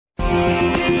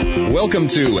Welcome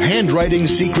to Handwriting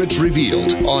Secrets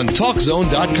Revealed on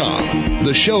TalkZone.com,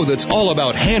 the show that's all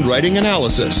about handwriting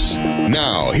analysis.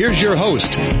 Now, here's your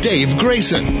host, Dave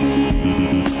Grayson.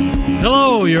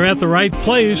 Hello, you're at the right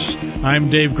place.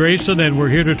 I'm Dave Grayson, and we're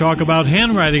here to talk about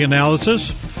handwriting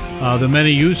analysis, the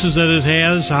many uses that it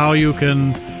has, how you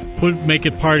can make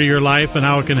it part of your life, and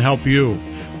how it can help you.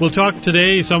 We'll talk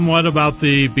today somewhat about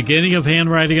the beginning of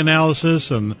handwriting analysis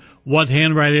and what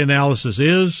handwriting analysis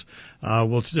is.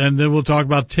 And then we'll talk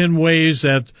about 10 ways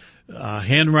that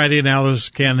handwriting analysis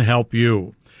can help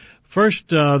you. First,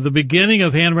 the beginning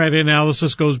of handwriting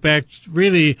analysis goes back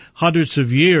really hundreds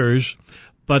of years,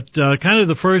 but kind of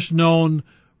the first known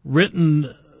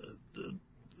written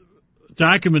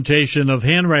documentation of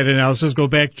handwriting analysis go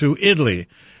back to Italy.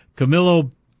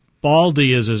 Camillo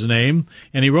Baldi is his name,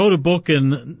 and he wrote a book in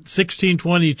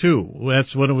 1622.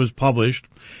 That's when it was published.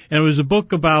 And it was a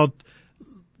book about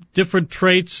different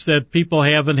traits that people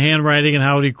have in handwriting and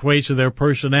how it equates to their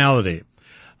personality.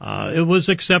 It was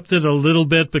accepted a little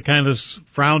bit, but kind of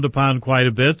frowned upon quite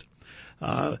a bit.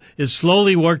 It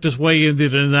slowly worked its way into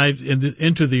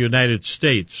the United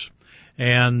States.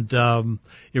 And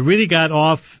it really got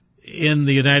off in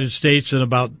the United States in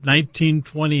about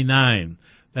 1929.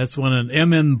 That's when an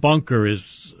M.N. Bunker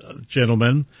is a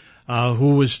gentleman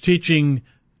who was teaching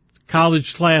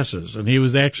college classes, and he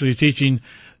was actually teaching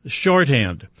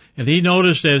shorthand. And he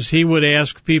noticed as he would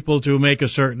ask people to make a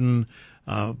certain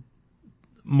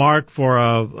mark for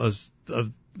a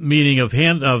meaning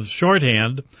of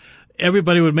shorthand,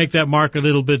 everybody would make that mark a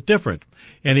little bit different.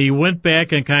 And he went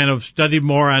back and kind of studied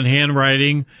more on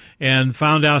handwriting and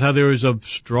found out how there was a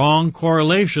strong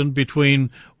correlation between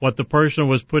what the person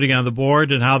was putting on the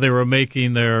board and how they were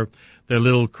making their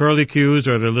little curlicues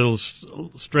or their little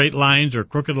straight lines or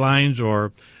crooked lines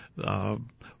or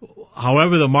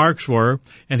however the marks were.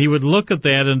 And he would look at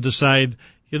that and decide,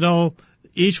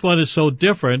 each one is so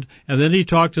different. And then he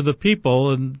talked to the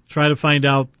people and try to find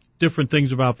out different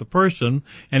things about the person.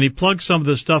 And he plugged some of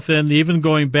the stuff in, even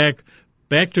going back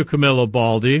to Camillo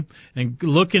Baldi and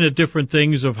looking at different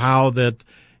things of how that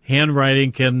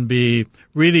handwriting can be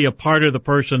really a part of the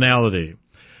personality.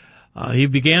 He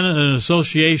began an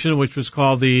association which was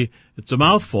called it's a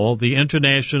mouthful, the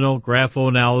International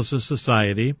Graphoanalysis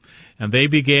Society, and they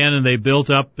began and they built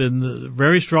up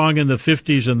very strong in the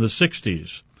 50s and the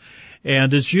 60s.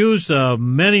 And it's used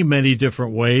many, many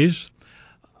different ways.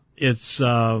 It's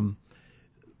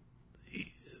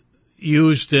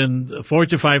used in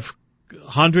Fortune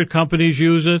 500 companies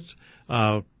use it,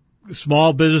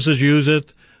 small businesses use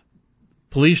it,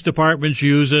 police departments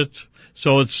use it.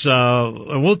 So it's,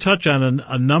 and we'll touch on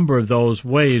a number of those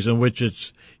ways in which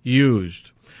it's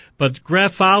used. But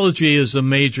graphology is a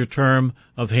major term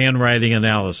of handwriting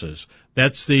analysis.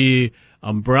 That's the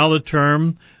umbrella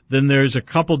term. Then there's a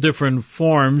couple different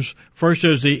forms. First,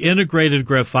 there's the integrated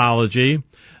graphology.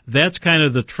 That's kind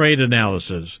of the trait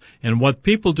analysis. And what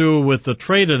people do with the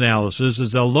trait analysis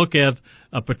is they'll look at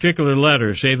a particular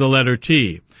letter, say the letter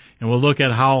T, and we'll look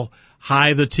at how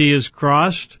high the T is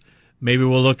crossed. Maybe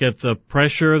we'll look at the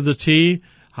pressure of the T,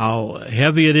 how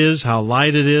heavy it is, how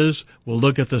light it is. We'll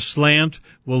look at the slant.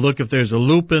 We'll look if there's a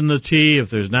loop in the T,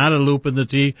 if there's not a loop in the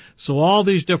T. So all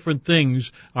these different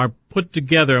things are put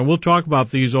together, and we'll talk about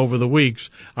these over the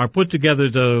weeks, are put together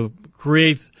to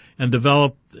create and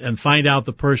develop and find out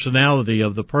the personality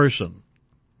of the person.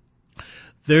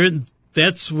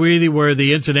 That's really where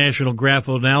the International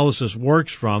Graphoanalysis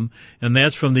works from, and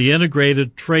that's from the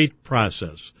integrated trait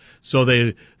process. So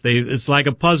it's like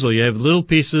a puzzle. You have little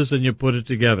pieces and you put it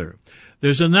together.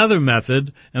 There's another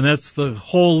method, and that's the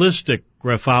holistic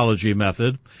graphology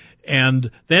method,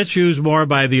 and that's used more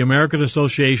by the American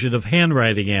Association of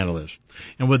Handwriting Analysts.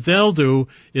 And what they'll do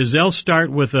is they'll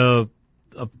start with a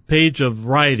page of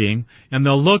writing, and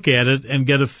they'll look at it and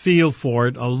get a feel for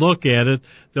it. I'll look at it.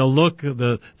 They'll look at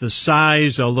the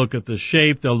size. They'll look at the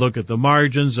shape. They'll look at the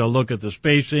margins. They'll look at the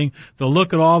spacing. They'll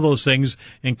look at all those things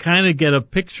and kind of get a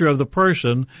picture of the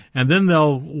person, and then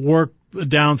they'll work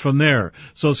down from there.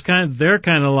 So they're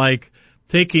kind of like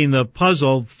taking the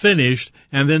puzzle finished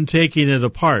and then taking it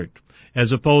apart,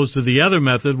 as opposed to the other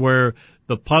method where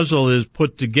the puzzle is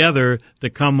put together to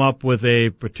come up with a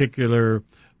particular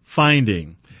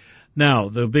finding. Now,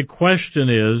 the big question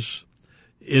is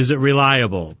it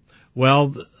reliable?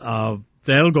 Well,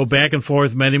 that'll go back and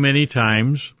forth many, many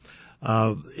times.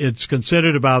 It's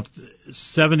considered about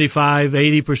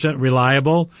 75-80%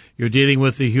 reliable. You're dealing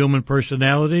with the human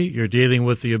personality. You're dealing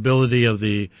with the ability of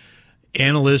the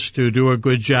analyst to do a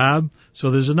good job.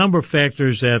 So there's a number of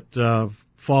factors that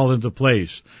fall into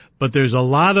place. But there's a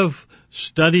lot of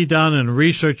study done and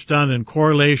research done and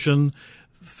correlation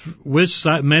with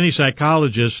many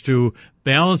psychologists to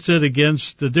balance it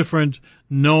against the different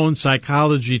known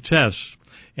psychology tests.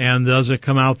 And does it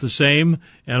come out the same?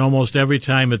 And almost every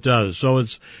time it does. So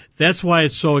that's why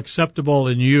it's so acceptable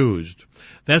and used.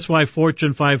 That's why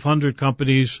Fortune 500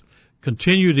 companies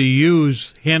continue to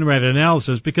use handwriting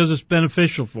analysis, because it's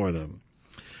beneficial for them.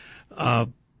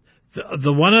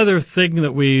 The one other thing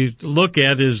that we look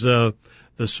at is the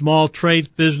small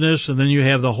trait business, and then you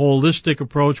have the holistic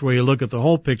approach where you look at the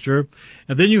whole picture,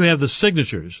 and then you have the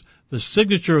signatures. The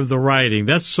signature of the writing,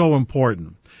 that's so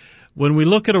important. When we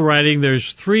look at a writing,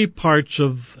 there's three parts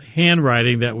of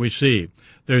handwriting that we see.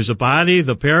 There's a body,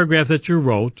 the paragraph that you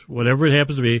wrote, whatever it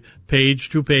happens to be, page,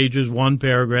 2 pages, 1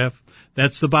 paragraph.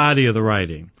 That's the body of the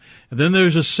writing. And then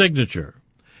there's a signature.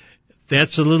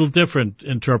 That's a little different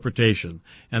interpretation.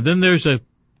 And then there's a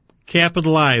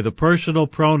capital I, the personal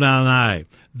pronoun I.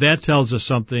 That tells us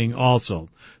something also.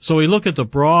 So we look at the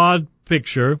broad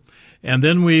picture, and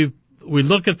then we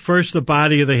look at first the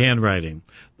body of the handwriting.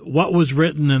 What was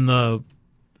written in the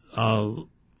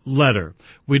letter.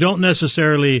 We don't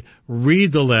necessarily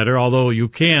read the letter, although you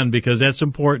can, because that's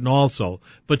important also.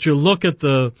 But you look at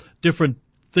the different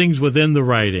things within the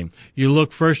writing. You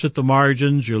look first at the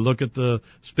margins, you look at the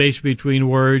space between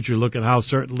words, you look at how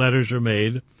certain letters are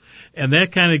made, and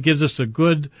that kind of gives us a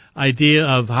good idea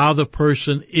of how the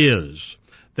person is.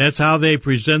 That's how they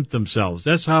present themselves.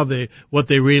 That's what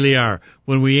they really are.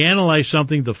 When we analyze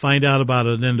something to find out about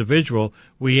an individual,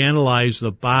 we analyze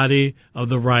the body of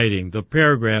the writing, the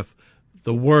paragraph,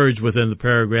 the words within the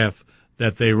paragraph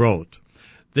that they wrote.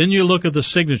 Then you look at the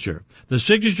signature. The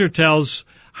signature tells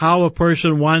how a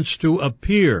person wants to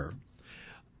appear.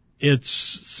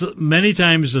 It's many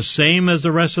times the same as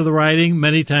the rest of the writing,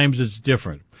 many times it's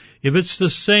different. If it's the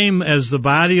same as the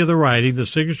body of the writing, the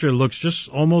signature looks just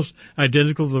almost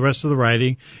identical to the rest of the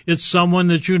writing. It's someone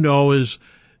that you know is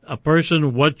a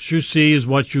person. What you see is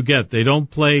what you get. They don't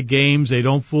play games. They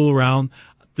don't fool around.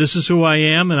 This is who I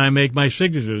am, and I make my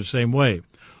signature the same way.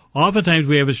 Oftentimes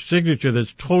we have a signature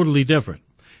that's totally different.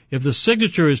 If the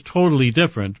signature is totally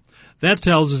different, that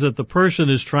tells us that the person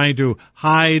is trying to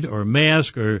hide or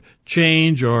mask or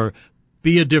change or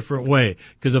be a different way.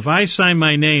 Because if I sign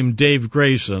my name Dave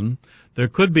Grayson, there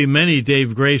could be many Dave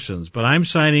Graysons, but I'm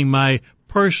signing my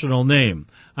personal name.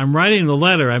 I'm writing the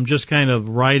letter, I'm just kind of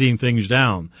writing things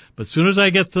down. But as soon as I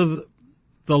get to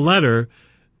the letter,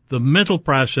 the mental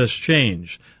process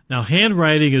changed. Now,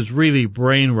 handwriting is really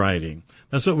brain writing.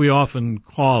 That's what we often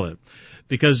call it.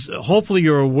 Because hopefully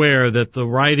you're aware that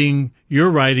your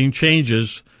writing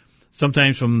changes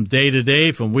sometimes from day to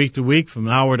day, from week to week, from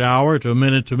hour to hour, to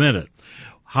minute to minute.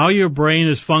 How your brain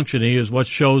is functioning is what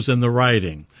shows in the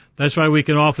writing. That's why we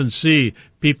can often see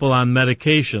people on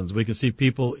medications. We can see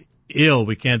people ill.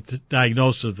 We can't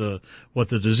diagnose what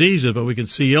the disease is, but we can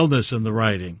see illness in the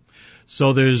writing.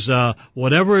 So there's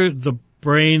whatever the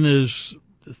brain is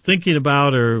thinking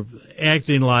about or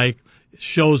acting like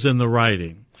shows in the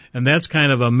writing. And that's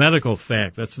kind of a medical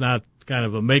fact. That's not kind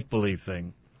of a make-believe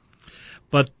thing.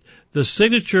 But the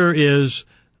signature is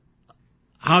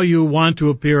how you want to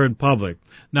appear in public.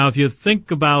 Now, if you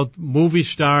think about movie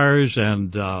stars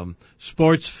and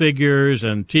sports figures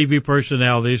and TV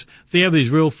personalities, they have these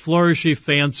real flourishy,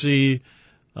 fancy,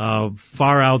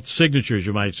 far-out signatures,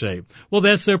 you might say. Well,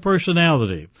 that's their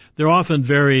personality. They're often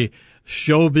very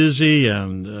show-busy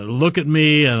and look at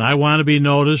me and I want to be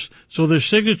noticed. So their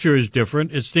signature is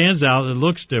different. It stands out. It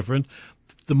looks different.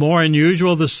 The more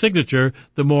unusual the signature,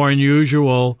 the more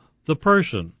unusual the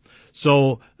person.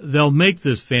 So they'll make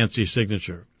this fancy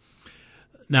signature.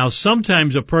 Now,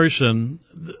 sometimes an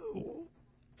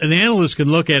analyst can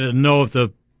look at it and know if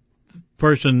the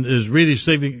person is really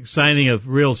signing a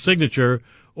real signature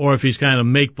or if he's kind of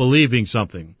make-believing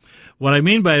something. What I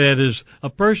mean by that is a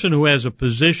person who has a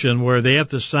position where they have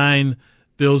to sign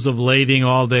bills of lading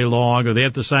all day long, or they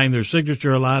have to sign their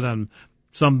signature a lot on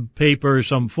some paper,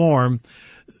 some form,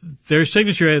 their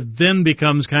signature then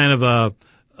becomes kind of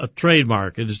a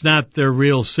trademark. It is not their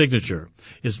real signature.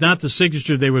 It's not the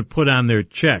signature they would put on their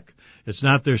check. It's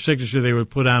not their signature they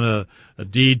would put on a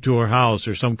deed to a house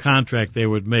or some contract they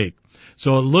would make.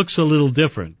 So it looks a little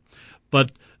different.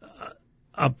 But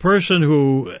a person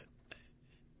who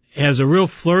has a real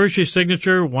flourishy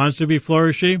signature wants to be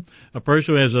flourishy. A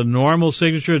person who has a normal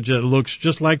signature that looks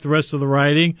just like the rest of the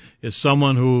writing is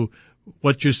someone who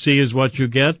what you see is what you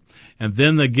get. And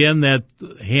then again, that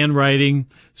handwriting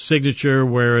signature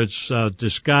where it's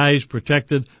disguised,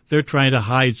 protected, they're trying to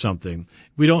hide something.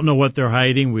 We don't know what they're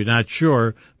hiding. We're not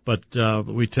sure, but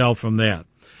we tell from that.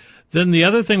 Then the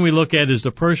other thing we look at is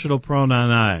the personal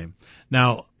pronoun I.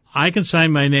 Now, I can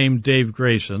sign my name Dave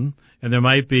Grayson, and there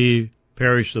might be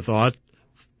perish the thought,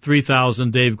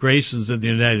 3,000 Dave Graysons in the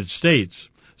United States.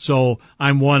 So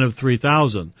I'm one of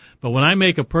 3,000. But when I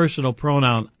make a personal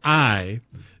pronoun I,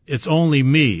 it's only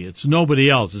me. It's nobody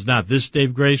else. It's not this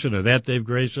Dave Grayson or that Dave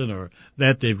Grayson or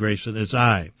that Dave Grayson. It's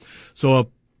I. So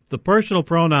the personal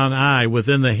pronoun I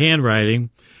within the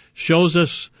handwriting shows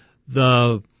us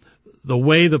the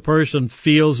way the person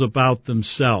feels about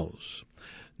themselves.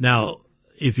 Now,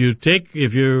 if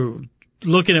you're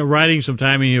looking at writing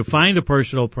sometime and you find a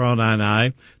personal pronoun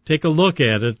I, take a look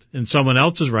at it in someone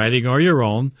else's writing or your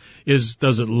own.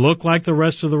 Does it look like the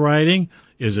rest of the writing?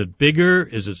 Is it bigger?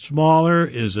 Is it smaller?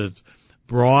 Is it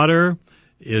broader?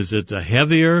 Is it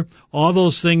heavier? All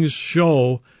those things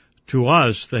show to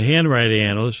us, the handwriting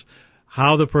analysts,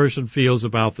 how the person feels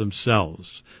about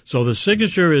themselves. So the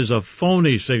signature is a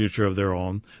phony signature of their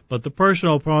own, but the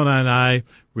personal pronoun I,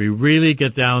 we really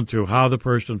get down to how the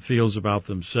person feels about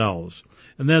themselves.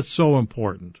 And that's so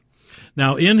important.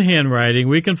 Now, in handwriting,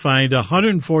 we can find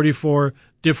 144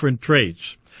 different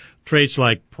traits. Traits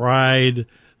like pride,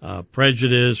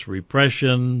 prejudice,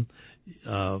 repression,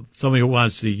 somebody who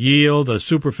wants to yield, a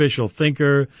superficial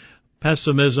thinker,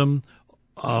 pessimism,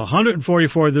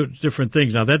 144 different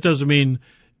things. Now, that doesn't mean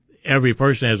every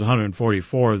person has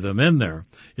 144 of them in there.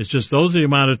 It's just those are the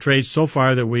amount of traits so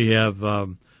far that we have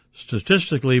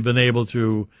statistically been able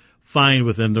to find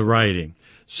within the writing.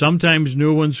 Sometimes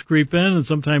new ones creep in and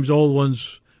sometimes old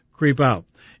ones creep out.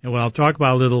 And what I'll talk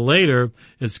about a little later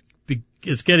is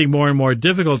it's getting more and more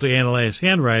difficult to analyze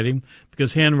handwriting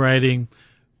because handwriting,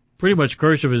 pretty much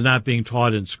cursive, is not being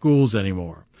taught in schools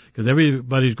anymore because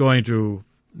everybody's going to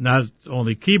not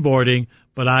only keyboarding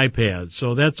but iPads.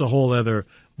 So that's a whole other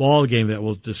ball game that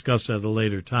we'll discuss at a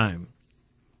later time.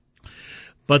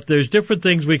 But there's different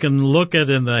things we can look at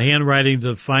in the handwriting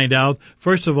to find out.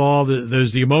 First of all,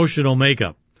 there's the emotional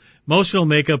makeup. Emotional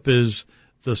makeup is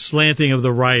the slanting of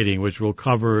the writing, which we'll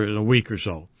cover in a week or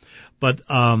so. But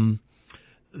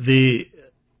the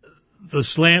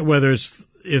slant,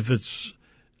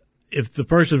 if the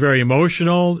person's very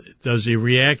emotional, does he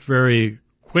react very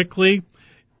quickly,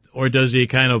 or does he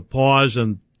kind of pause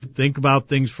and think about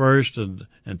things first and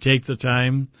take the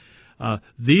time?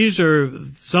 These are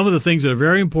some of the things that are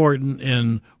very important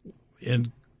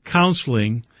in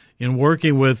counseling, in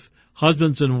working with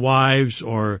husbands and wives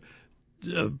or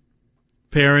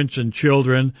parents and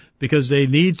children, because they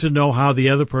need to know how the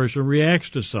other person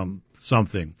reacts to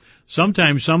something.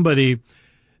 Sometimes somebody,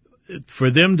 for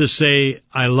them to say,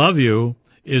 I love you,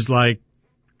 is like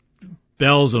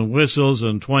bells and whistles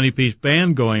and 20-piece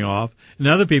band going off, and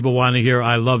other people want to hear,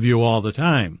 I love you all the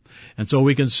time. And so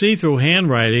we can see through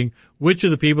handwriting which are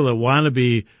the people that want to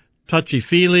be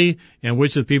touchy-feely and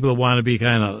which are the people that want to be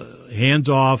kind of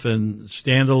hands-off and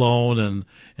stand alone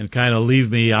and kind of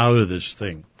leave me out of this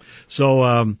thing.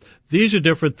 So these are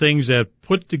different things that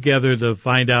put together to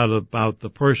find out about the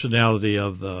personality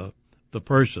of the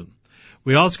person.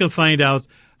 We also can find out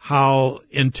how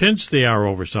intense they are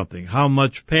over something, how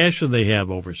much passion they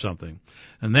have over something.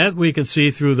 And that we can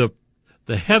see through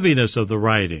the heaviness of the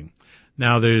writing.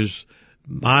 Now there's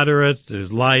moderate,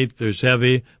 there's light, there's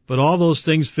heavy, but all those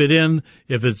things fit in.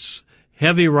 If it's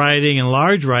heavy writing and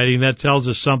large writing, that tells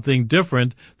us something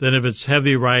different than if it's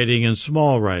heavy writing and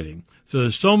small writing. So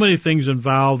there's so many things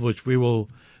involved which we will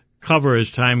cover as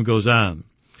time goes on.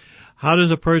 How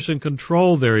does a person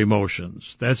control their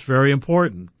emotions? That's very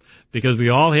important because we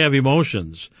all have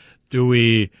emotions. Do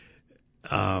we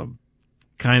kind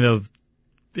of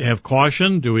have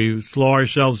caution? Do we slow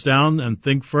ourselves down and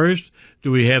think first?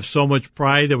 Do we have so much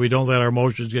pride that we don't let our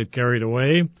emotions get carried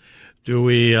away? Do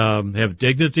we have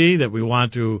dignity that we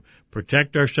want to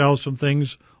protect ourselves from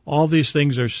things? All these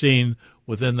things are seen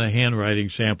within the handwriting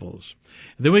samples.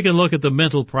 And then we can look at the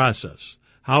mental process,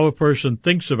 how a person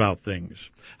thinks about things,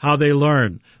 how they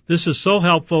learn. This is so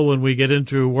helpful when we get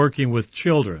into working with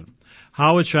children,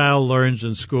 how a child learns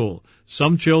in school.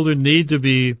 Some children need to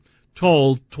be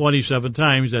told 27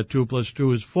 times that 2 plus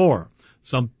 2 is 4.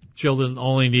 Some children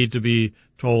only need to be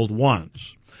told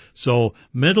once. So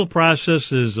mental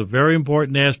process is a very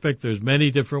important aspect. There's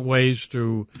many different ways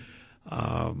to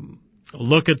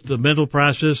look at the mental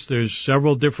process. There's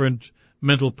several different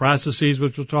mental processes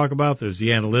which we'll talk about. There's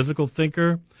the analytical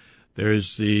thinker.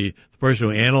 There's the person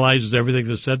who analyzes everything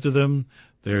that's said to them.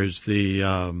 There's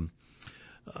the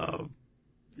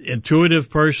intuitive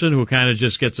person who kind of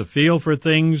just gets a feel for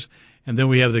things. And then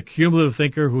we have the cumulative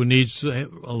thinker who needs a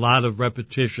lot of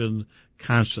repetition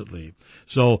constantly.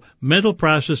 So mental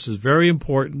process is very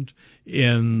important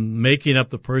in making up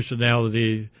the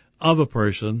personality of a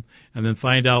person and then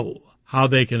find out how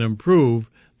they can improve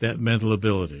that mental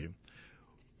ability.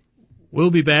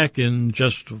 We'll be back in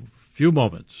just a few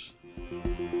moments.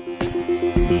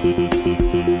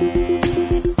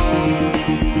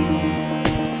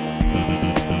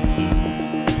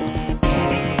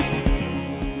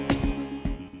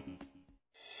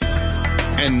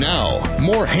 And now,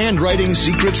 more handwriting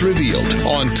secrets revealed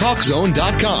on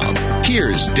TalkZone.com.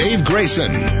 Here's Dave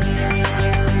Grayson.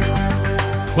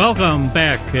 Welcome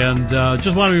back, and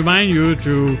just want to remind you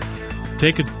to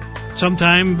take some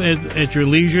time at your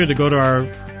leisure to go to our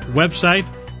website,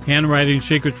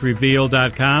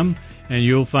 handwritingsecretsrevealed.com, and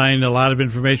you'll find a lot of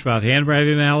information about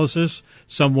handwriting analysis,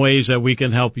 some ways that we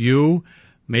can help you.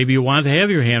 Maybe you want to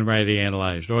have your handwriting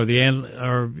analyzed, or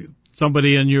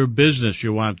somebody in your business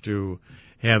you want to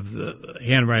have the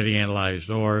handwriting analyzed,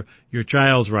 or your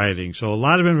child's writing. So a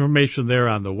lot of information there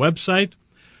on the website.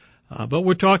 But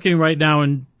we're talking right now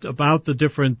about the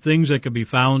different things that can be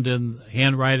found in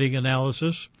handwriting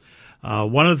analysis.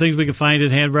 One of the things we can find in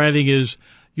handwriting is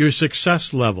your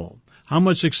success level. How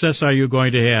much success are you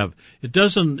going to have?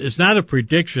 It's not a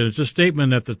prediction. It's a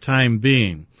statement at the time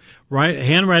being. Right?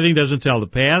 Handwriting doesn't tell the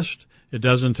past. It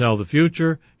doesn't tell the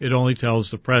future. It only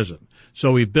tells the present.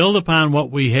 So we build upon what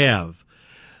we have.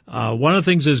 One of the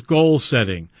things is goal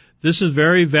setting. This is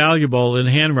very valuable in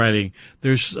handwriting.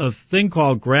 There's a thing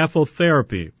called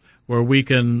graphotherapy where we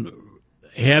can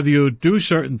have you do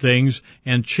certain things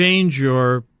and change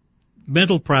your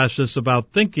mental process about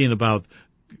thinking about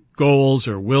goals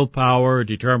or willpower or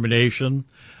determination.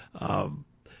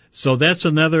 So that's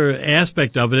another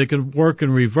aspect of it. It can work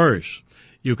in reverse.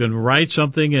 You can write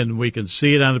something and we can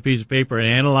see it on a piece of paper and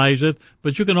analyze it,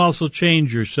 but you can also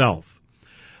change yourself.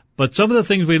 But some of the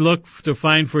things we look to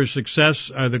find for success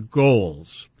are the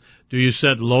goals. Do you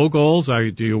set low goals?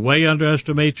 Do you way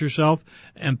underestimate yourself?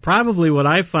 And probably what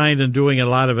I find in doing a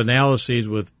lot of analyses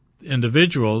with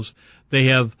individuals, they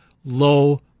have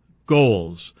low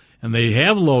goals. And they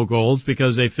have low goals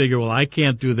because they figure, well, I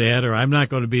can't do that, or I'm not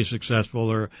going to be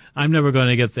successful, or I'm never going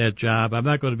to get that job. I'm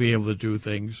not going to be able to do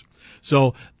things.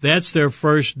 So that's their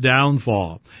first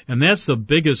downfall. And that's the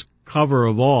biggest cover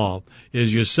of all,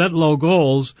 is you set low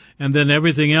goals and then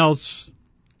everything else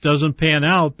doesn't pan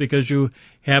out because you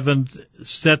haven't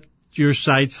set your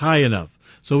sights high enough.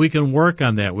 So we can work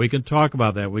on that. We can talk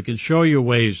about that. We can show you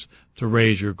ways to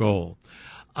raise your goal.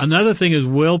 Another thing is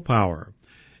willpower.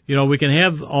 You know, we can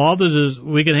have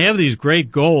these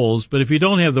great goals, but if you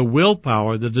don't have the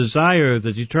willpower, the desire,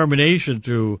 the determination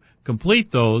to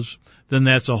complete those, then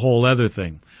that's a whole other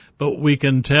thing. But we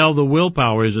can tell the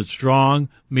willpower, is it strong,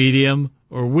 medium,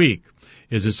 or weak?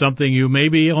 Is it something you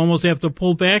maybe almost have to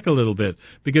pull back a little bit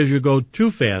because you go too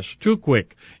fast, too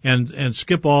quick, and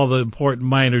skip all the important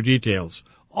minor details?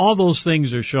 All those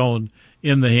things are shown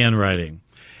in the handwriting.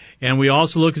 And we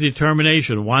also look at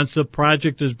determination. Once the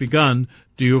project is begun,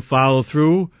 do you follow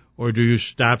through or do you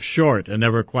stop short and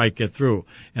never quite get through?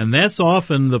 And that's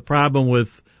often the problem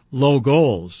with low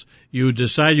goals. You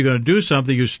decide you're going to do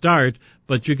something, you start,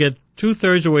 but you get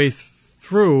 2/3 of the way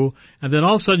through, and then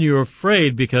all of a sudden you're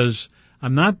afraid because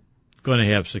I'm not going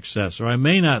to have success, or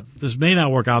this may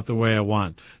not work out the way I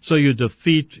want. So you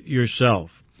defeat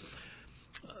yourself.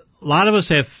 A lot of us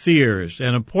have fears.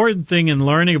 An important thing in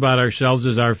learning about ourselves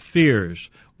is our fears.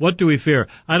 What do we fear?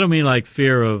 I don't mean like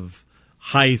fear of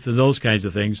height and those kinds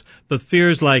of things, but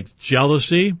fears like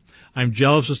jealousy. I'm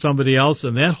jealous of somebody else,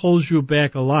 and that holds you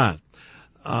back a lot.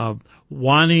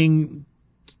 Wanting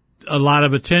a lot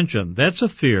of attention. That's a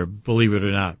fear, believe it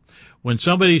or not. When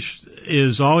somebody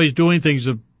is always doing things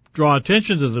to draw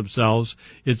attention to themselves,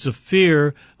 it's a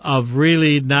fear of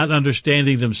really not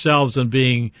understanding themselves and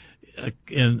being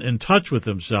in touch with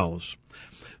themselves.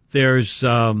 There's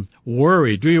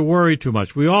worry. Do you worry too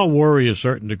much? We all worry a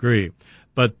certain degree,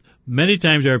 but many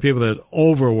times there are people that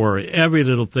over-worry. Every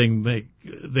little thing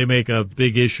they make a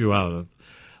big issue out of.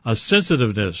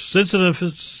 Sensitiveness.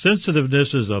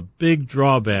 Sensitiveness is a big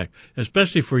drawback,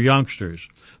 especially for youngsters.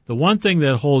 The one thing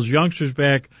that holds youngsters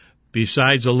back,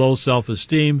 besides a low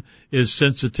self-esteem, is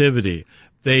sensitivity.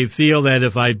 They feel that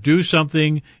if I do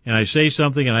something and I say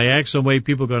something and I act some way,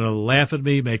 people are going to laugh at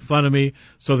me, make fun of me,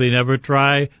 so they never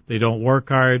try, they don't work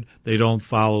hard, they don't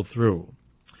follow through.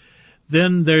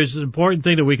 Then there's an important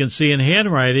thing that we can see in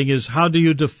handwriting is how do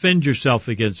you defend yourself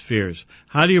against fears?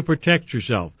 How do you protect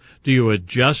yourself? Do you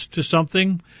adjust to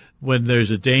something when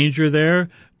there's a danger there?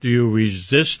 Do you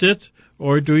resist it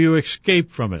or do you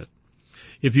escape from it?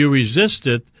 If you resist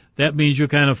it, that means you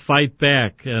kind of fight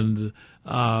back and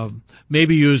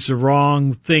maybe use the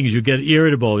wrong things. You get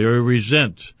irritable, you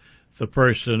resent the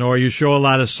person, or you show a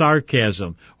lot of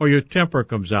sarcasm, or your temper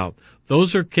comes out.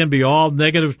 Those can be all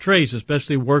negative traits,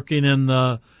 especially working in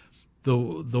the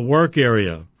work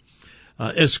area.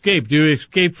 Escape. Do you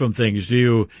escape from things? Do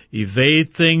you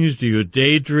evade things? Do you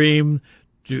daydream?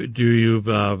 Do you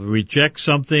reject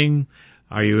something?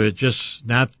 Are you just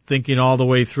not thinking all the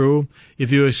way through?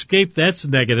 If you escape, that's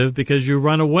negative because you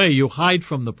run away. You hide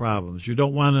from the problems. You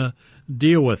don't want to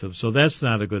deal with them. So that's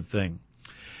not a good thing.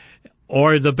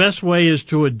 Or the best way is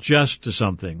to adjust to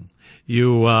something.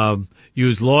 You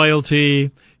use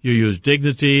loyalty. You use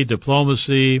dignity,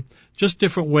 diplomacy, just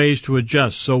different ways to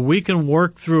adjust. So we can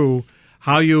work through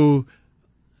how you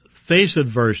face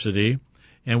adversity,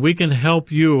 and we can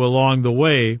help you along the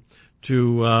way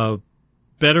to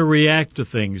better react to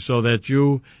things so that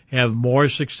you have more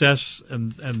success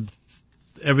and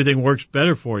everything works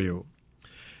better for you.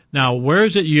 Now, where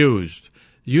is it used?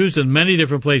 Used in many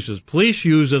different places. Police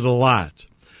use it a lot.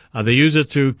 They use it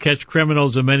to catch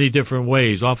criminals in many different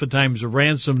ways, oftentimes a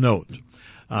ransom note.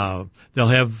 They'll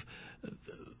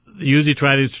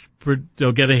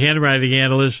get a handwriting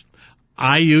analyst.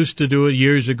 I used to do it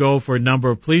years ago for a number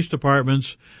of police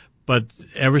departments, but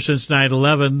ever since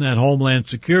 9/11 and Homeland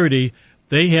Security,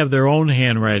 they have their own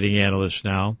handwriting analysts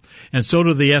now, and so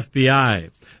do the FBI.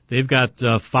 They've got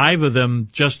 5 of them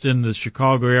just in the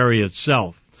Chicago area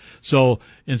itself. So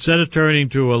instead of turning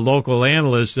to a local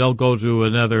analyst, they'll go to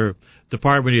another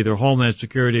department, either Homeland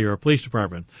Security or a police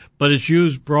department. But it's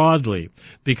used broadly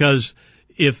because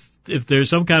if there's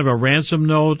some kind of a ransom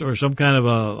note or some kind of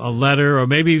a letter or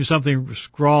maybe something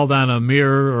scrawled on a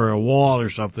mirror or a wall or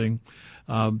something,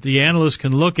 the analyst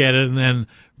can look at it and then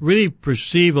really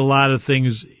perceive a lot of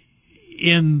things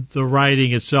in the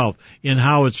writing itself, in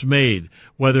how it's made,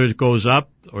 whether it goes up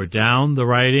or down the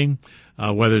writing,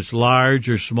 whether it's large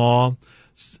or small.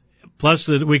 Plus,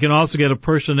 we can also get a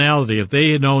personality. If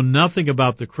they know nothing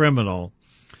about the criminal,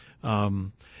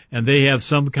 and they have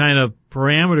some kind of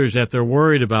parameters that they're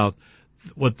worried about,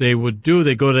 what they would do,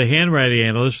 they go to a handwriting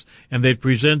analyst and they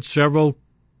present several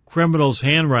criminals'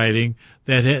 handwriting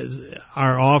that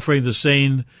are offering the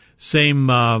same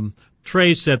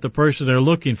traits that the person they're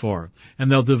looking for.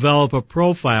 And they'll develop a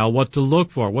profile, what to look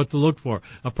for.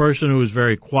 A person who is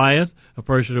very quiet, a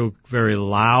person who's very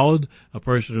loud, a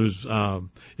person who's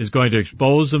is going to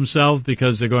expose themselves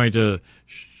because they're going to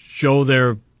show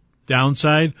their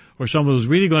downside, or someone who's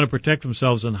really going to protect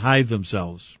themselves and hide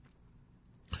themselves.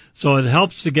 So it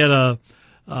helps to get a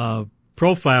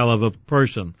profile of a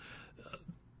person.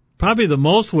 Probably the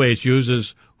most way it's used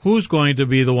is who's going to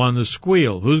be the one to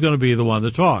squeal, who's going to be the one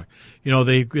to talk. You know,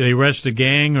 they arrest a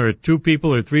gang or 2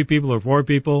 people or 3 people or 4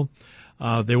 people.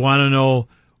 They want to know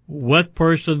what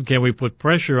person can we put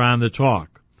pressure on to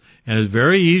talk. And it's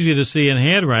very easy to see in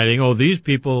handwriting,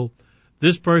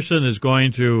 this person is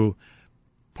going to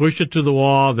push it to the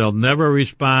wall. They'll never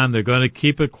respond. They're going to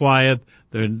keep it quiet.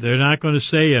 They're not going to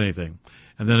say anything.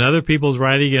 And then other people's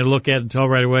writing, you look at it and tell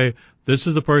right away, this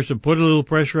is the person, put a little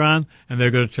pressure on, and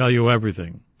they're going to tell you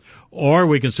everything. Or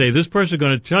we can say, this person is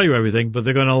going to tell you everything, but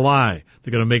they're going to lie.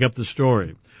 They're going to make up the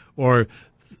story. Or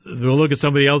they'll look at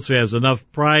somebody else who has enough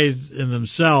pride in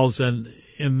themselves and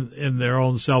in their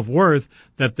own self-worth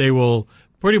that they will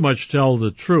pretty much tell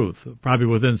the truth, probably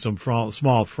within some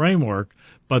small framework,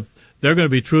 but they're going to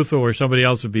be truthful where somebody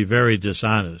else would be very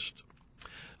dishonest.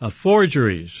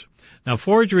 Forgeries. Now,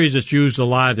 forgeries is used a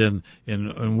lot in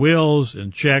wills,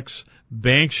 in checks.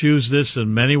 Banks use this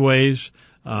in many ways.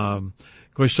 Of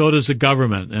course, so does the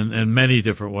government in many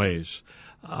different ways.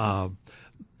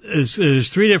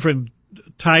 There's 3 different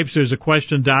types. There's a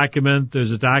question document,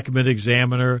 there's a document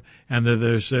examiner, and then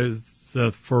there's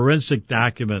the forensic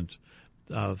document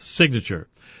signature.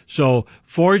 So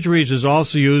forgeries is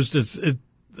also used.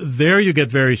 There you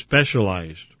get very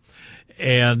specialized.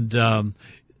 And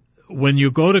when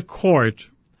you go to court,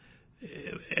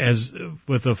 as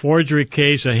with a forgery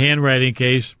case, a handwriting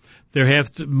case,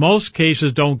 most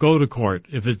cases don't go to court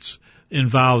if it's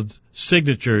involved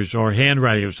signatures or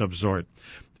handwriting of some sort,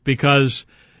 because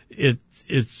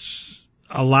it's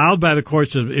allowed by the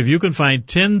courts. If you can find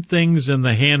 10 things in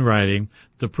the handwriting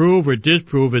to prove or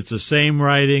disprove it's the same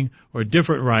writing or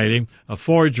different writing, a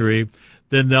forgery,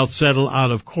 then they'll settle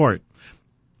out of court.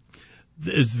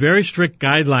 It's very strict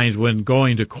guidelines when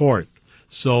going to court.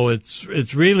 So it's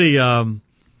really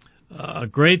a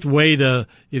great way to,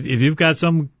 if you've got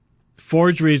some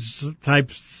forgery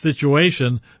type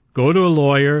situation, go to a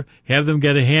lawyer, have them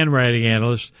get a handwriting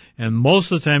analyst, and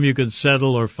most of the time you can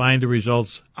settle or find the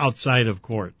results outside of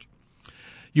court.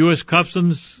 U.S.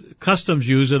 Customs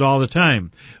use it all the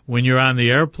time. When you're on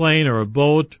the airplane or a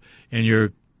boat and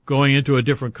you're going into a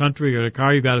different country or a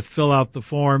car, you've got to fill out the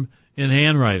form in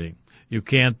handwriting. You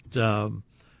can't do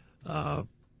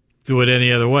it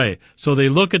any other way. So they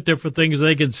look at different things.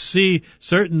 They can see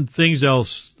certain things they'll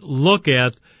look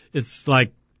at it's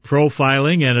like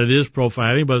profiling, and it is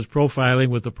profiling, but it's profiling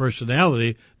with the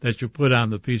personality that you put on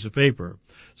the piece of paper.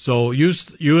 So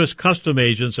U.S. custom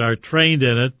agents are trained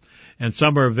in it, and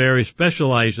some are very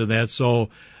specialized in that. So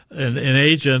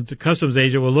a customs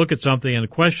agent will look at something and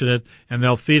question it, and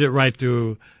they'll feed it right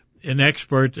to an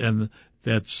expert, and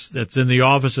that's in the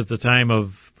office at the time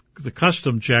of the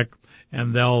custom check,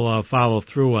 and they'll follow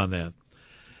through on that.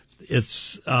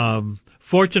 It's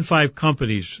Fortune 5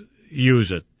 companies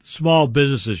use it. Small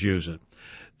businesses use it.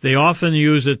 They often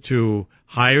use it to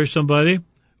hire somebody,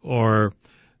 or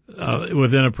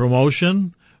within a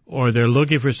promotion, or they're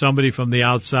looking for somebody from the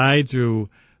outside to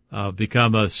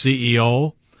become a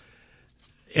CEO.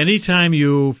 Anytime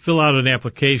you fill out an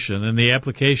application and the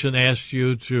application asks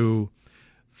you to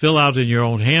fill out in your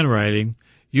own handwriting,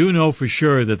 you know for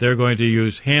sure that they're going to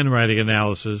use handwriting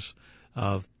analysis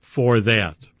for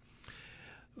that.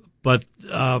 But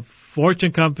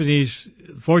Fortune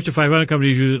 500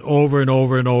 companies use it over and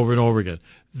over and over and over again.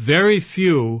 Very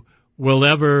few will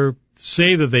ever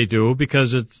say that they do,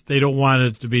 because they don't want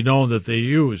it to be known that they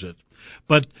use it.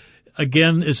 But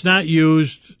again, it's not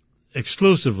used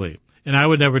exclusively. And I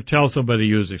would never tell somebody to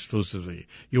use exclusively.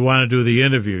 You want to do the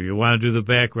interview, you want to do the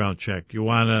background check, you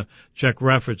want to check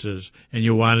references, and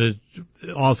you want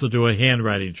to also do a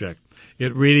handwriting check.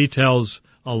 It really tells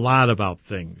a lot about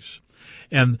things.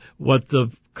 And what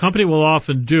the company will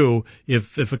often do,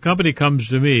 if a company comes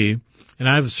to me, and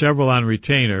I have several on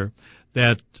retainer,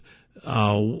 that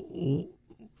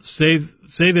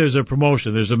say there's a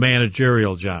promotion, there's a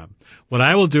managerial job. What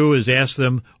I will do is ask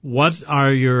them, what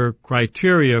are your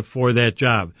criteria for that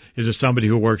job? Is it somebody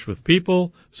who works with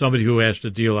people, somebody who has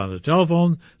to deal on the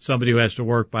telephone, somebody who has to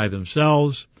work by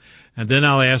themselves? And then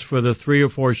I'll ask for the 3 or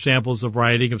 4 samples of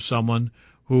writing of someone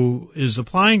who is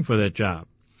applying for that job.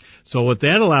 So what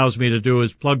that allows me to do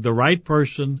is plug the right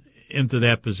person into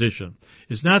that position.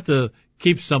 It's not to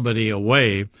keep somebody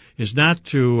away. It's not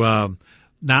to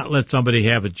not let somebody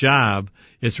have a job.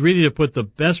 It's really to put the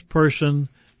best person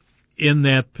in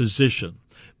that position.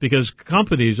 Because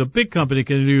a big company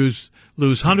can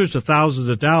lose hundreds of thousands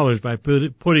of dollars by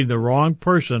putting the wrong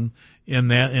person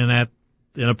in a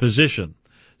position.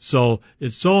 So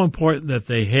it's so important that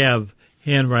they have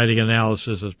handwriting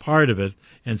analysis as part of it,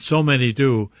 and so many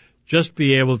do. Just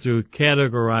be able to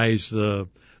categorize the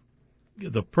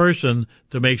person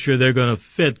to make sure they're going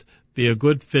to be a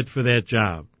good fit for that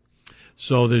job.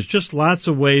 So there's just lots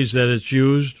of ways that it's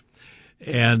used,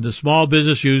 and the small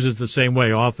business uses it the same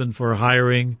way, often for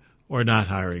hiring or not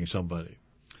hiring somebody.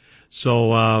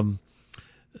 So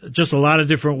just a lot of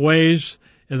different ways.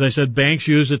 As I said, banks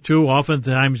use it too.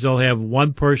 Oftentimes they'll have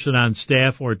one person on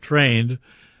staff or trained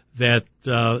that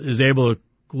is able to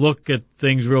look at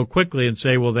things real quickly and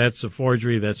say, well, that's a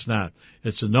forgery, that's not.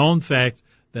 It's a known fact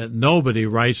that nobody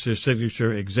writes their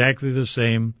signature exactly the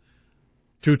same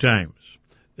 2 times.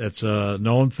 That's a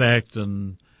known fact,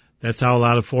 and that's how a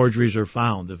lot of forgeries are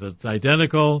found. If it's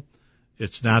identical,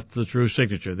 it's not the true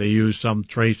signature. They use some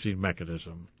tracing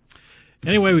mechanism.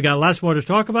 Anyway, we got lots more to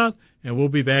talk about, and we'll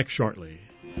be back shortly.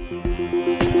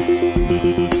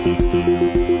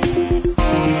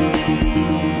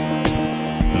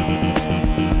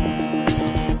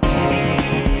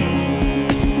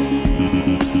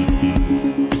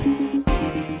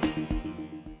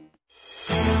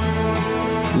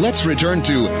 Let's return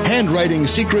to Handwriting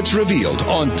Secrets Revealed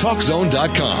on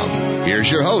TalkZone.com. Here's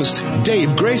your host,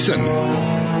 Dave Grayson.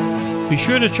 Be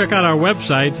sure to check out our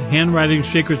website,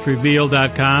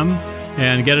 HandwritingSecretsRevealed.com,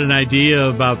 and get an idea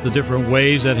about the different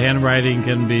ways that handwriting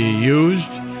can be used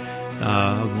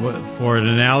for an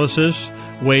analysis,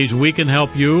 ways we can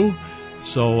help you.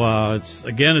 So, it's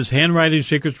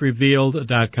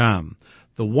HandwritingSecretsRevealed.com.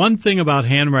 The one thing about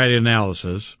handwriting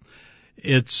analysis,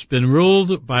 it's been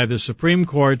ruled by the Supreme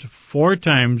Court 4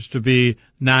 times to be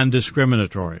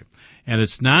non-discriminatory. And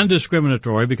it's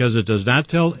non-discriminatory because it does not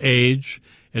tell age,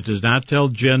 it does not tell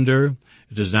gender,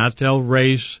 it does not tell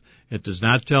race, it does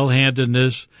not tell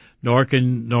handedness, nor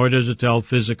does it tell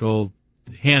physical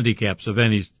handicaps of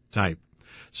any type.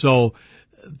 So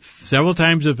several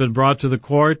times it's been brought to the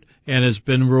court, and it's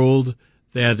been ruled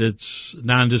that it's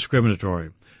non-discriminatory.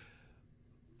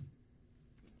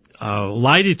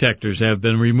 Lie detectors have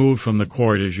been removed from the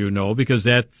court, as you know, because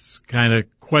that's kind of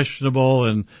questionable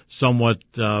and somewhat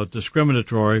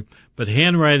discriminatory, but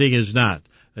handwriting is not.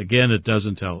 Again, it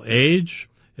doesn't tell age,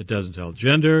 it doesn't tell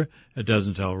gender, it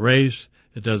doesn't tell race,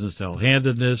 it doesn't tell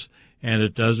handedness, and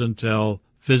it doesn't tell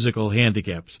physical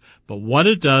handicaps. But what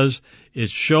it does, it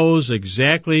shows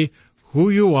exactly who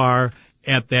you are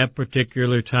at that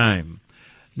particular time.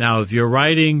 Now, if you're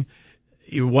writing,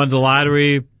 you won the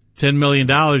lottery, $10 million,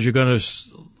 you're going to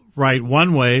write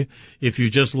one way. If you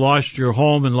just lost your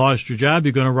home and lost your job,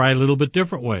 you're going to write a little bit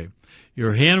different way.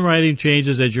 Your handwriting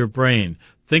changes as your brain.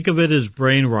 Think of it as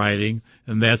brain writing,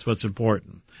 and that's what's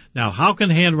important. Now, how can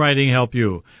handwriting help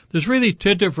you? There's really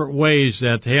two different ways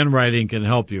that handwriting can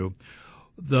help you.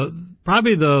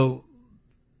 Probably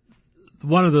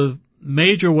one of the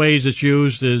major ways it's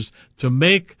used is to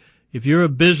make, if you're a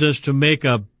business, to make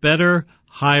a better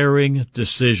hiring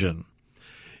decision.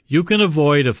 You can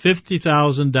avoid a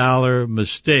 $50,000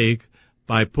 mistake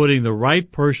by putting the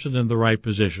right person in the right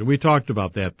position. We talked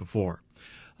about that before.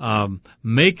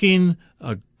 Making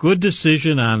a good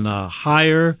decision on a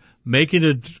hire, making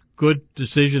a good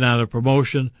decision on a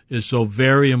promotion is so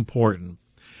very important.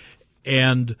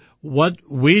 And what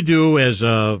we do as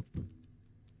a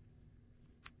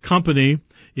company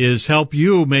is help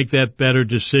you make that better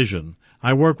decision.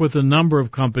 I work with a number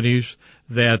of companies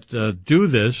that do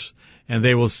this, and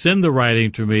they will send the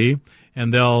writing to me,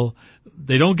 and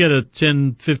they don't get a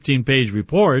 10, 15-page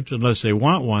report unless they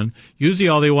want one. Usually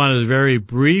all they want is a very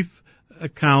brief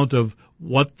account of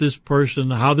how this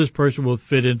person will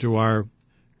fit into our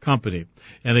company.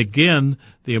 And again,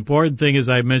 the important thing, as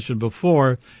I mentioned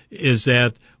before, is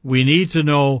that we need to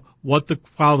know what the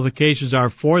qualifications are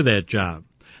for that job.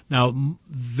 Now,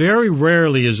 very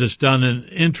rarely is this done in an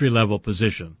entry-level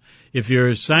position. If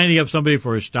you're signing up somebody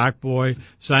for a stock boy,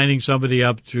 signing somebody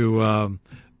up to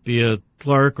be a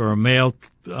clerk or a mail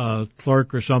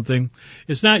clerk or something,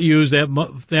 it's not used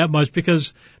that much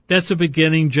because that's a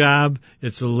beginning job.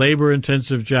 It's a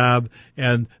labor-intensive job,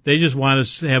 and they just want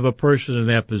to have a person in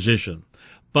that position.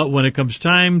 But when it comes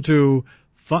time to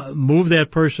move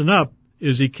that person up,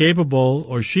 is he capable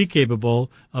or she capable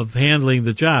of handling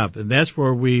the job? And that's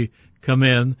where we come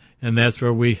in, and that's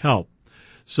where we help.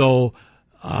 So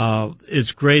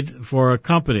it's great for a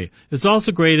company. It's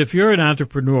also great if you're an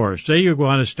entrepreneur. Say you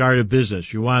want to start a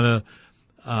business. You want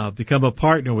to become a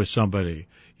partner with somebody.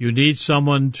 You need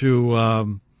someone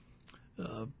to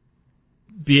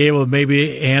be able to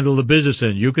maybe handle the business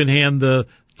end. You can handle the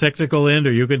technical end,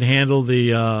 or you can handle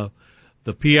the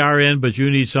PR end, but you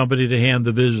need somebody to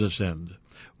handle the business end.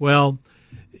 Well,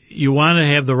 you want to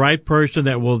have the right person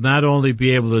that will not only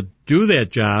be able to do that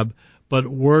job, but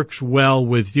works well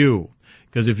with you.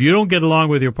 Because if you don't get along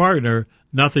with your partner,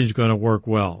 nothing's going to work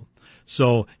well.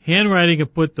 So handwriting can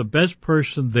put the best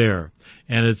person there.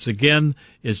 And it's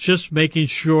just making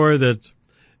sure that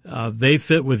they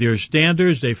fit with your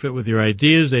standards, they fit with your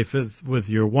ideas, they fit with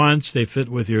your wants, they fit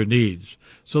with your needs.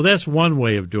 So that's one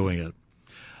way of doing it.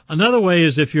 Another way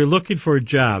is if you're looking for a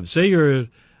job. Say you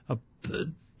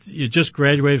just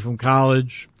graduated from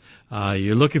college,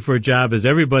 you're looking for a job, as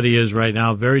everybody is right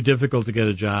now, very difficult to get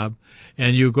a job,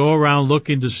 and you go around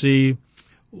looking to see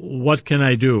what can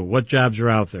I do, what jobs are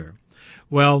out there.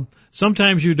 Well,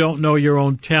 sometimes you don't know your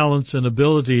own talents and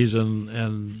abilities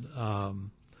and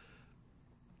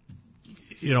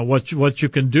what you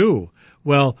can do.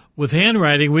 Well, with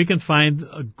handwriting, we can find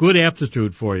a good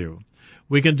aptitude for you.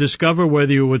 We can discover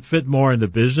whether you would fit more in the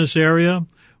business area,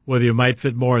 whether you might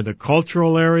fit more in the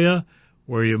cultural area,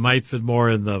 where you might fit more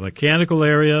in the mechanical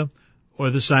area, or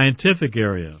the scientific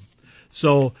area.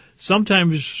 So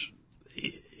sometimes,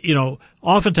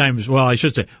 oftentimes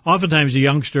a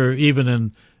youngster, even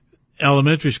in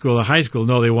elementary school or high school,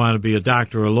 know they want to be a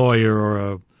doctor or a lawyer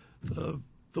or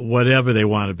whatever they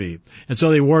want to be. And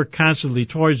so they work constantly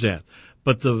towards that.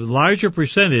 But the larger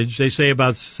percentage, they say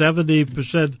about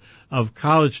 70% of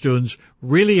college students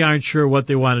really aren't sure what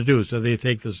they want to do. So they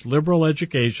take this liberal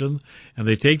education and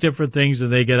they take different things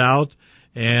and they get out,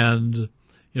 and,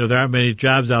 there aren't many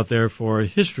jobs out there for a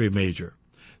history major.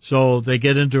 So they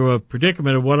get into a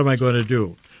predicament of what am I going to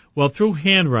do? Well, through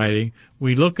handwriting,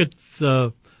 we look at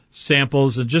the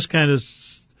samples and just kind of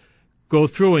go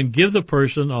through and give the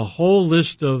person a whole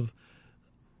list of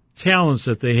talents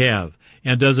that they have.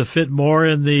 And does it fit more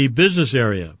in the business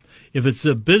area? If it's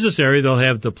the business area, they'll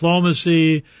have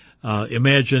diplomacy,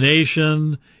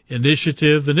 imagination,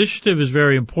 initiative. Initiative is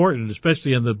very important,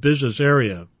 especially in the business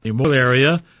area.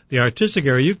 The artistic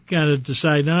area, you can kind of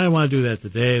decide, no, I want to do that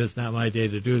today. It's not my day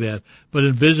to do that. But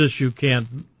in business, you can't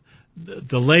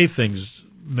delay things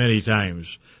many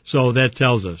times. So that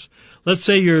tells us. Let's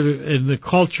say you're in the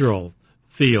cultural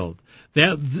field.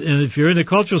 And if you're in the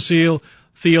cultural field,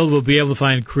 we'll be able to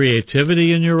find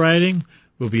creativity in your writing.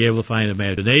 We'll be able to find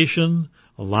imagination,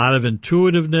 a lot of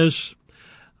intuitiveness,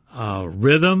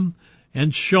 rhythm,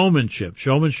 and showmanship.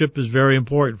 Showmanship is very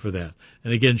important for that.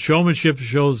 And again, showmanship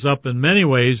shows up in many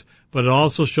ways, but it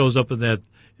also shows up in that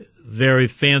very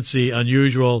fancy,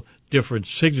 unusual, different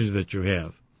signature that you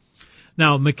have.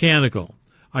 Now, mechanical.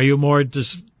 Are you more in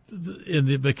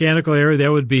the mechanical area?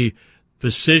 That would be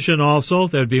Precision also,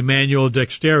 that would be manual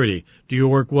dexterity. Do you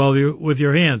work well with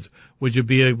your hands? Would you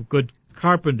be a good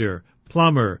carpenter,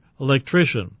 plumber,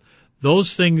 electrician?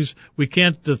 Those things we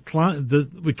can't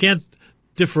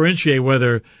differentiate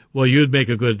whether, well, you'd make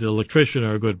a good electrician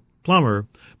or a good plumber,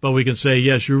 but we can say,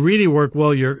 yes, you really work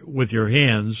well with your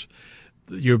hands.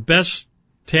 Your best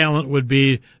talent would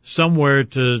be somewhere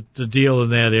to deal in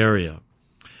that area.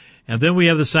 And then we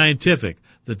have the scientific,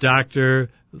 the doctor,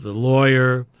 the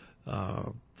lawyer,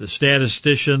 the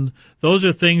statistician. Those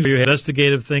are things where you have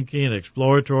investigative thinking,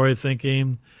 exploratory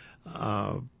thinking,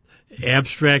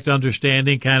 abstract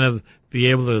understanding, kind of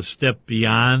be able to step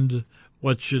beyond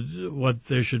what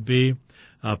there should be.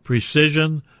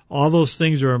 Precision, all those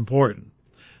things are important.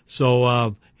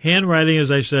 So, handwriting,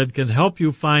 as I said, can help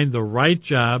you find the right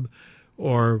job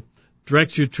or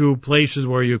direct you to places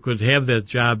where you could have that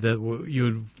job that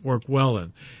you'd work well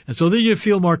in. And so then you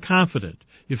feel more confident.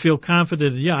 You feel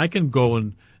confident, yeah, I can go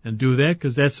and do that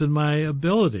because that's in my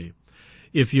ability.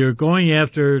 If you're going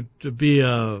after to be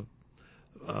a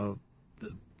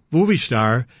movie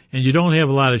star and you don't have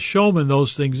a lot of showman,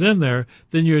 those things in there,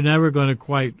 then you're never going to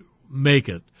quite make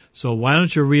it. So why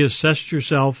don't you reassess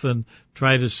yourself and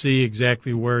try to see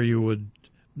exactly where you would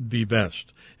be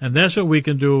best. And that's what we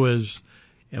can do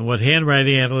and what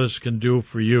handwriting analysts can do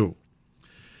for you.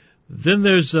 Then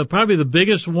there's probably the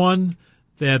biggest one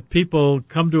that people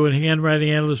come to a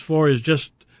handwriting analyst for is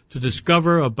just to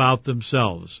discover about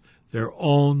themselves, their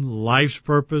own life's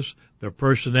purpose, their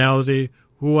personality,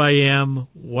 who I am,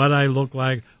 what I look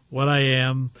like, what I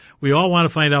am. We all want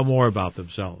to find out more about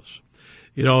themselves.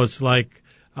 You know, it's like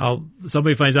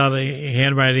somebody finds out a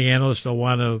handwriting analyst, they'll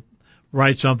want to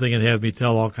write something and have me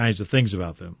tell all kinds of things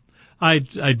about them. I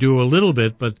do a little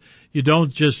bit, but you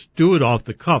don't just do it off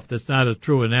the cuff. That's not a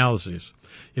true analysis.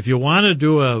 If you want to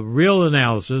do a real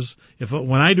analysis,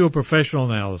 when I do a professional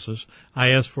analysis, I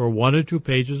ask for 1 or 2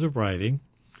 pages of writing,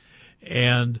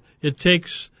 and it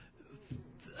takes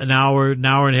an hour and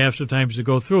a half sometimes to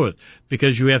go through it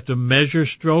because you have to measure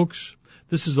strokes.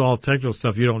 This is all technical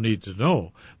stuff you don't need to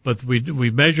know, but we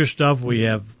measure stuff. We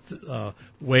have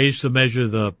ways to measure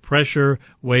the pressure,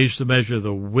 ways to measure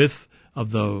the width of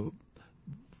the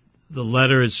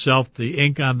letter itself, the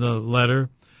ink on the letter.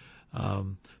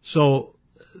 So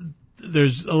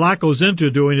there's a lot goes into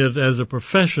doing it as a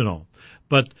professional,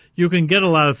 but you can get a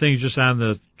lot of things just on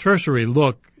the cursory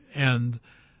look, and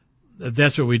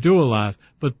that's what we do a lot.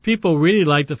 But people really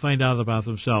like to find out about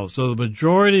themselves. So the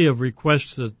majority of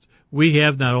requests that we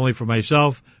have, not only for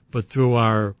myself, but through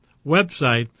our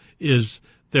website, is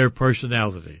their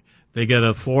personality. They get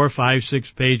a 4, 5,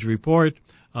 6 page report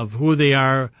of who they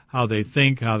are, how they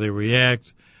think, how they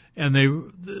react.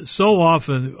 And so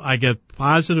often I get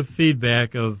positive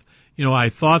feedback of, I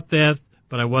thought that,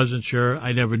 but I wasn't sure.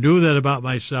 I never knew that about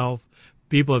myself.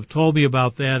 People have told me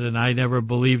about that and I never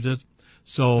believed it.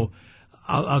 So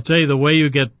I'll tell you the way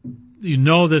you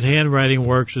know that handwriting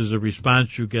works is the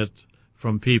response you get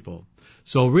from people.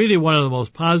 So really one of the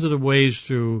most positive ways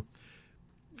to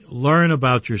learn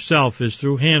about yourself is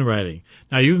through handwriting.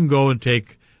 Now you can go and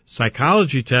take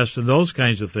psychology tests and those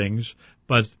kinds of things,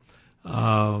 but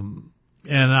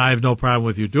and I have no problem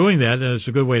with you doing that, and it's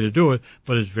a good way to do it,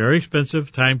 but it's very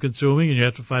expensive, time consuming, and you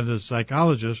have to find a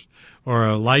psychologist or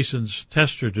a licensed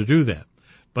tester to do that.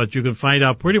 But you can find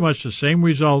out pretty much the same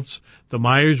results. The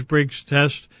Myers-Briggs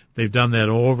test, they've done that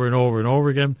over and over and over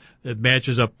again. It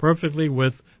matches up perfectly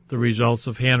with the results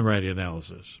of handwriting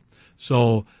analysis.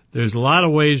 So there's a lot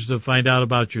of ways to find out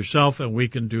about yourself, and we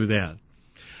can do that.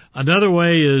 Another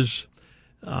way is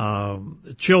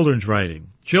children's writing.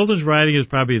 Children's writing is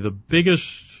probably the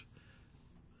biggest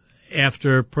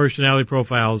after personality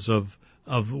profiles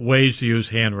of ways to use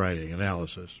handwriting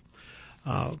analysis.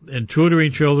 In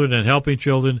tutoring children and helping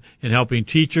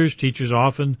teachers. Teachers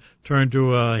often turn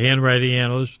to a handwriting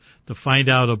analyst to find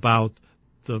out about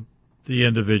the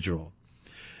individual.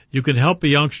 You can help a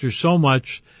youngster so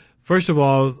much. First of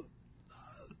all,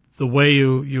 the way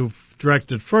you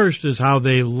direct it first is how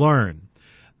they learn.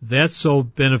 That's so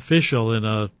beneficial in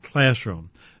a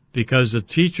classroom because the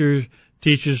teacher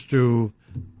teaches to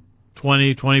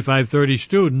 20, 25, 30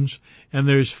 students, and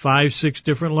there's 5, 6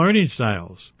 different learning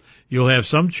styles. You'll have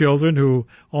some children who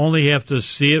only have to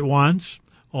see it once,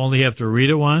 only have to read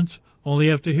it once, only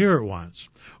have to hear it once.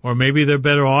 Or maybe they're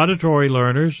better auditory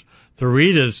learners. To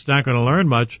read it, it's not going to learn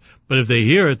much, but if they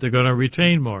hear it, they're going to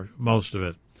retain most of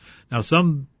it. Now,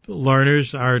 some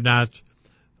learners are not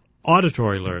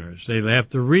auditory learners. They have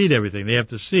to read everything. They have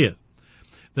to see it.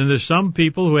 Then there's some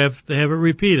people who have to have it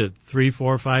repeated 3,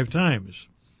 4, 5 times.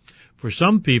 For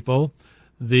some people,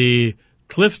 the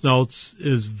Cliff Notes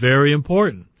is very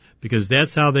important because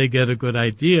that's how they get a good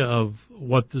idea of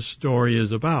what the story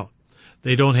is about.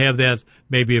 They don't have that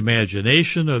maybe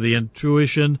imagination or the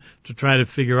intuition to try to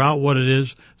figure out what it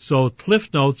is. So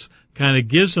Cliff Notes kind of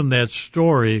gives them that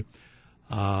story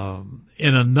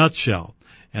in a nutshell.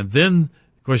 And then,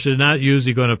 of course, they're not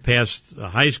usually going to pass a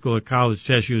high school or college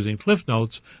test using Cliff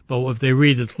Notes, but if they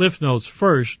read the Cliff Notes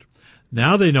first,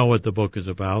 now they know what the book is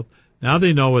about. Now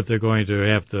they know what they're going to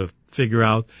have to figure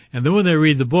out. And then when they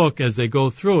read the book, as they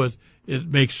go through it, it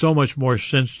makes so much more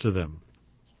sense to them.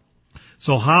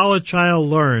 So how a child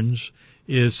learns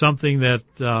is something that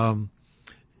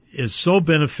is so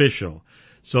beneficial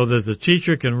so that the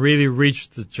teacher can really reach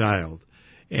the child.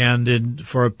 And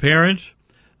for a parent,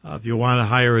 if you want to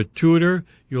hire a tutor,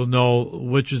 you'll know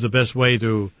which is the best way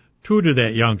to tutor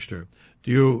that youngster.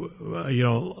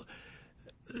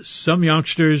 Some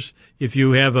youngsters, if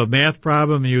you have a math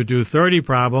problem and you do 30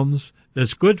 problems,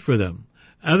 that's good for them.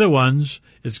 Other ones,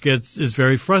 it's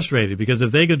very frustrating because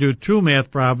if they can do 2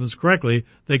 math problems correctly,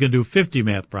 they can do 50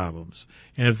 math problems.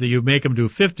 And if you make them do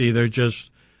 50, they're just,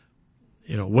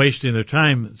 wasting their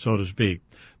time, so to speak.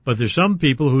 But there's some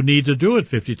people who need to do it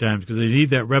 50 times because they need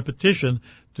that repetition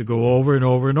to go over and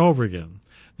over and over again.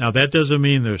 Now, that doesn't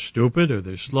mean they're stupid or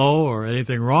they're slow or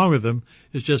anything wrong with them.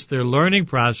 It's just their learning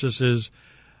process is,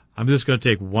 I'm just going to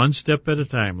take one step at a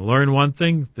time, learn one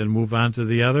thing, then move on to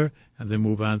the other, and then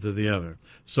move on to the other.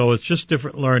 So it's just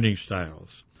different learning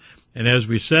styles. And as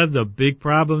we said, the big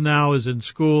problem now is in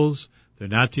schools, they're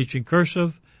not teaching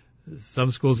cursive.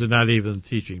 Some schools are not even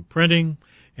teaching printing.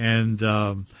 And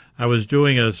I was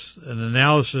doing an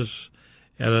analysis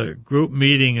at a group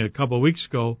meeting a couple of weeks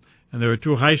ago, and there were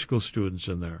 2 high school students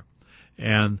in there.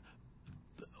 And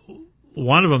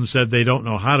one of them said they don't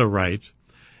know how to write.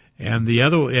 And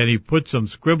he put some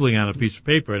scribbling on a piece of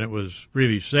paper, and it was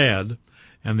really sad.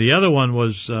 And the other one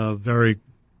was a very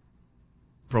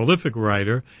prolific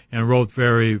writer and wrote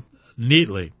very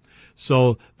neatly.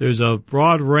 So there's a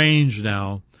broad range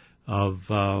now of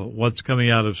what's coming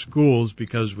out of schools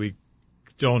because we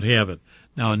don't have it.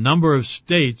 Now, a number of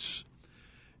states,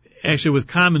 actually with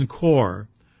Common Core,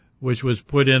 which was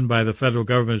put in by the federal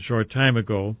government a short time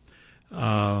ago,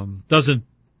 doesn't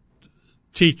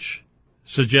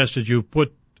suggest that you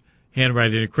put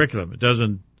handwriting in a curriculum. It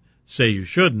doesn't say you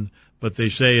shouldn't, but they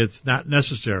say it's not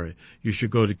necessary. You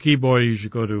should go to keyboard, you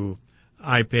should go to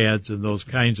iPads and those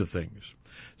kinds of things.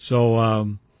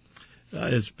 So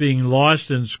it's being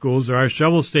lost in schools. There are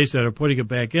several states that are putting it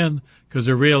back in because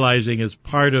they're realizing it's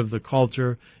part of the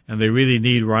culture and they really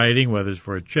need writing, whether it's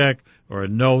for a check or a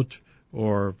note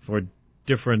or for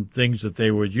different things that they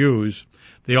would use.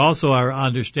 They also are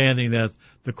understanding that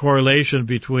the correlation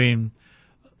between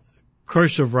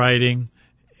cursive writing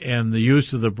and the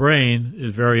use of the brain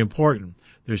is very important.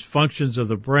 There's functions of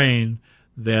the brain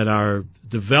that are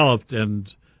developed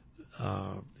and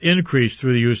increased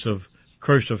through the use of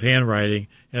cursive handwriting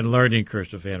and learning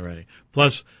cursive handwriting.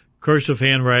 Plus, cursive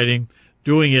handwriting,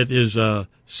 doing it is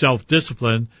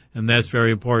self-discipline, and that's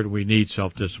very important. We need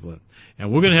self-discipline.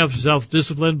 And we're going to have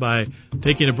self-discipline by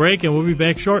taking a break, and we'll be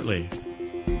back shortly.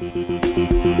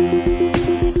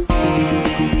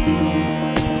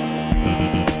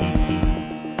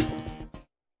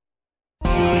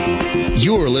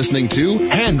 You're listening to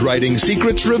Handwriting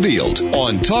Secrets Revealed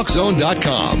on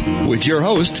TalkZone.com with your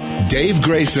host, Dave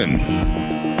Grayson.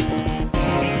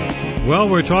 Well,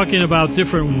 we're talking about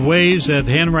different ways that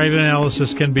handwriting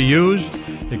analysis can be used.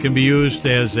 It can be used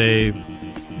as a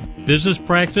business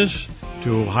practice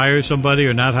to hire somebody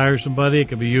or not hire somebody. It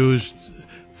can be used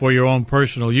for your own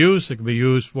personal use. It can be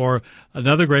used for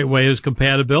another great way is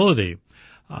compatibility.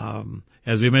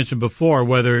 As we mentioned before,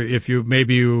 whether if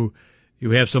you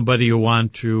have somebody you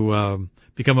want to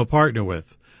become a partner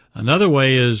with. Another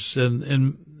way is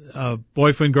in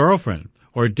boyfriend-girlfriend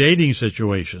or dating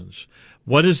situations.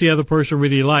 What is the other person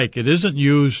really like? It isn't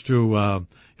used to,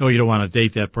 you don't want to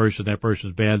date that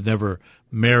person's bad, never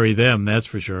marry them, that's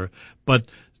for sure. But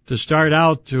to start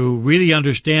out to really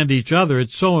understand each other,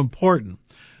 it's so important.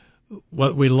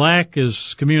 What we lack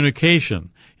is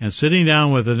communication. And sitting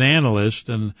down with an analyst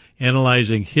and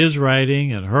analyzing his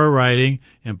writing and her writing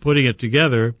and putting it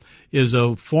together is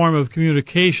a form of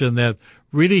communication that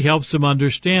really helps them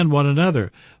understand one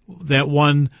another. That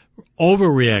one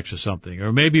overreacts to something,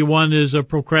 or maybe one is a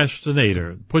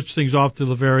procrastinator, puts things off to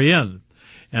the very end.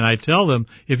 And I tell them,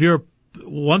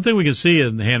 one thing we can see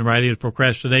in handwriting is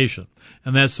procrastination.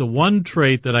 And that's the one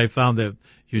trait that I found that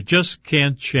you just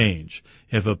can't change.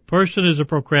 If a person is a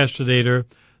procrastinator,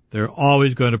 they're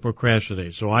always going to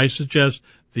procrastinate. So I suggest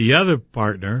the other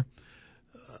partner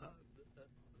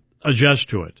adjust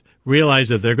to it. Realize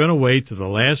that they're going to wait to the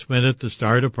last minute to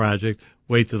start a project,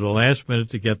 wait to the last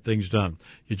minute to get things done.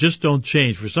 You just don't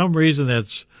change. For some reason,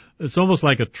 it's almost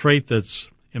like a trait that's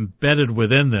embedded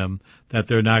within them that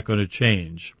they're not going to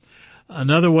change.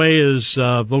 Another way is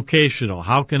vocational.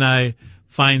 How can I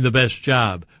find the best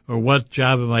job? Or what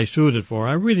job am I suited for?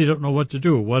 I really don't know what to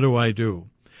do. What do I do?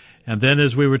 And then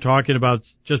as we were talking about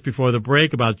just before the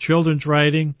break about children's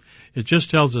writing, it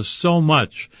just tells us so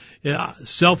much.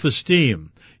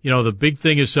 Self-esteem. The big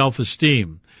thing is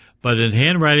self-esteem. But in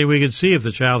handwriting, we can see if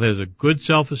the child has a good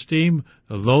self-esteem,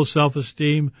 a low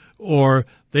self-esteem, or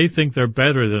they think they're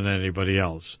better than anybody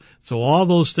else. So all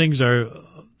those things are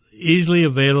easily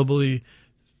available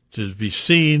to be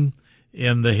seen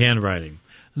in the handwriting.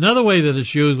 Another way that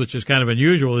it's used, which is kind of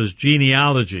unusual, is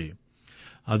genealogy.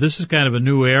 This is kind of a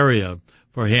new area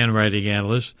for handwriting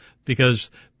analysts because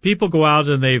people go out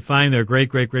and they find their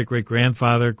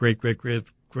great-great-great-great-grandfather,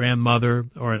 great-great-great-grandmother,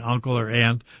 or an uncle or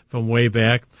aunt from way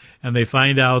back, and they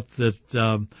find out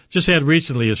that just had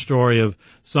recently a story of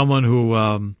someone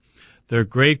who their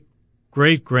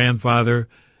great-great-grandfather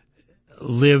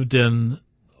lived in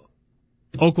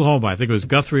Oklahoma. I think it was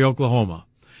Guthrie, Oklahoma.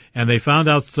 And they found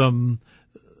out some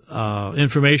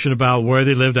information about where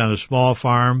they lived on a small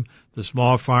farm. The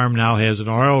small farm now has an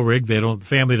oil rig. The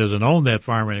family doesn't own that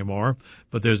farm anymore,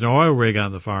 but there's an oil rig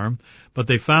on the farm. But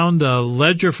they found a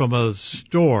ledger from a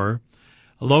store,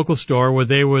 a local store, where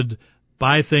they would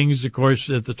buy things, of course,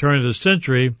 at the turn of the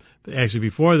century. Actually,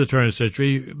 before the turn of the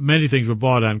century, many things were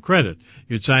bought on credit.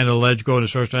 You'd sign a ledger, go to the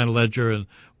store, sign a ledger, and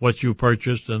what you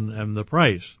purchased and the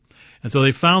price. And so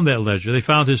they found that ledger. They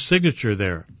found his signature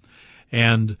there.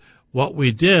 And what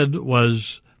we did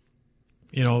was,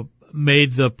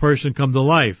 made the person come to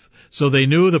life. So they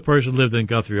knew the person lived in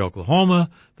Guthrie, Oklahoma.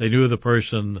 They knew the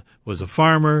person was a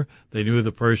farmer. They knew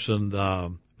the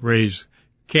person raised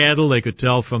cattle. They could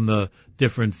tell from the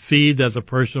different feed that the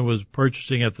person was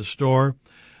purchasing at the store.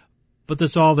 But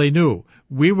that's all they knew.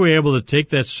 We were able to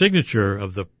take that signature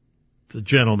of the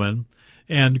gentleman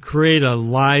and create a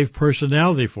live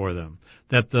personality for them.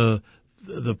 That the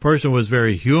person was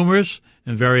very humorous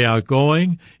and very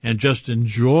outgoing and just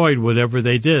enjoyed whatever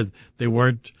they did. They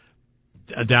weren't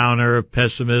a downer, a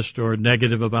pessimist, or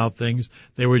negative about things.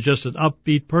 They were just an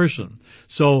upbeat person.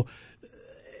 So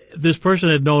this person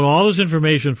had known all this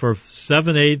information for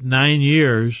 7, 8, 9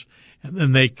 years, and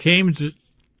then they came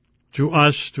to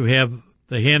us to have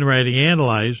the handwriting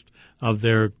analyzed of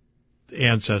their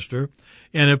ancestor,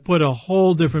 and it put a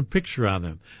whole different picture on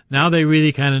them. Now they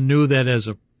really kind of knew that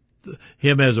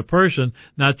him as a person,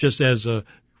 not just as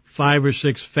 5 or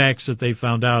 6 facts that they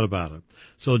found out about him.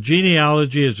 So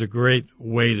genealogy is a great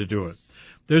way to do it.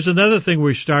 There's another thing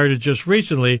we started just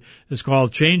recently. It's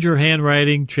called Change Your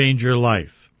Handwriting, Change Your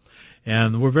Life.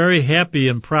 And we're very happy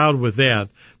and proud with that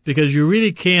because you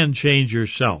really can change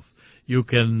yourself. You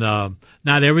can,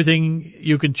 not everything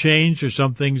you can change. There's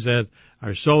some things that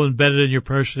are so embedded in your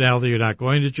personality you're not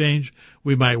going to change.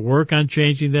 We might work on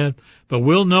changing that, but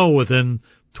we'll know within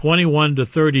 21 to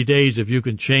 30 days if you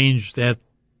can change that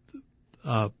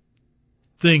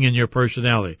thing in your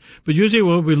personality. But usually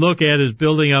what we look at is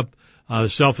building up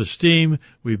self-esteem.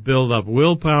 We build up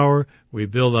willpower. We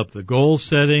build up the goal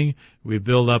setting. We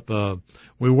build up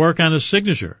we work on a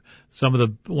signature.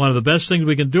 One of the best things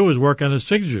we can do is work on a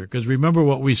signature, because remember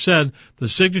what we said, the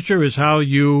signature is how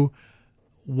you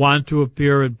want to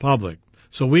appear in public.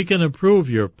 So we can improve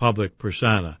your public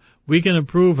persona. We can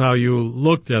improve how you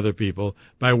look to other people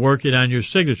by working on your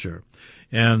signature.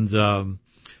 And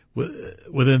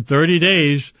within 30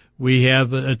 days, we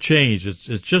have a change.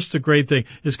 It's just a great thing.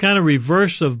 It's kind of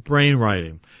reverse of brain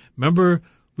writing. Remember,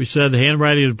 we said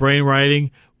handwriting is brain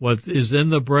writing. What is in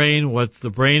the brain, what the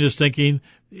brain is thinking,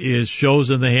 shows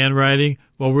in the handwriting.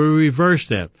 Well, we reverse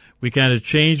that. We kind of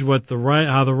change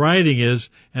how the writing is,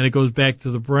 and it goes back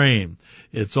to the brain.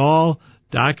 It's all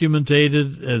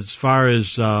documented as far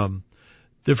as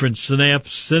different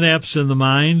synapse in the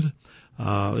mind.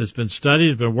 It's been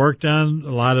studied, it's been worked on. A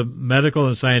lot of medical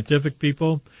and scientific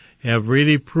people have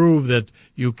really proved that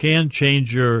you can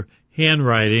change your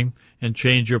handwriting and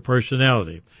change your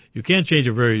personality. You can't change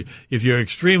it if you're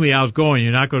extremely outgoing,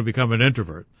 you're not going to become an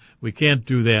introvert. We can't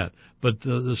do that. But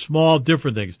the small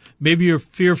different things. Maybe you're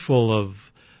fearful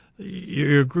of,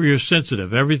 you're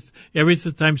sensitive. Every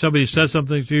time somebody says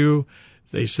something to you,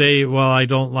 they say, well, I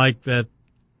don't like that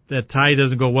tie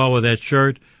doesn't go well with that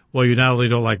shirt. Well, you not only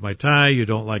don't like my tie, you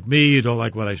don't like me, you don't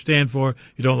like what I stand for,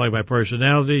 you don't like my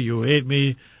personality, you hate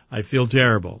me, I feel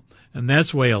terrible. And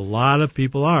that's the way a lot of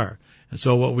people are. And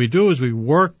so what we do is we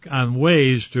work on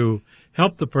ways to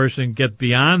help the person get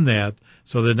beyond that,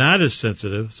 so they're not as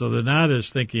sensitive, so they're not as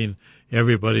thinking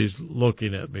everybody's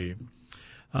looking at me.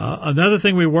 Another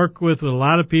thing we work with a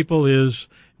lot of people is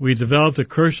we developed a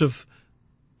cursive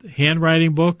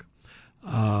handwriting book.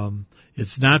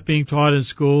 It's not being taught in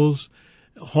schools.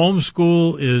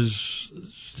 Homeschool is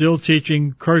still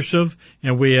teaching cursive,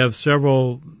 and we have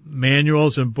several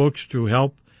manuals and books to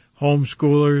help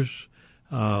homeschoolers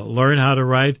learn how to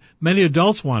write. Many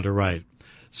adults want to write.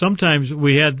 Sometimes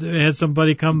we had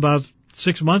somebody come about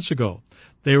 6 months ago.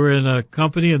 They were in a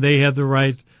company and they had to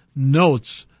write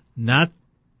notes, not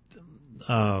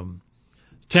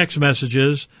text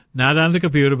messages, not on the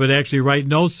computer, but actually write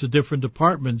notes to different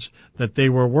departments that they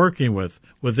were working with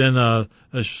within a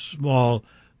small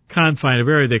confine of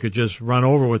area they could just run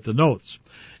over with the notes.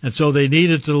 And so they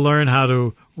needed to learn how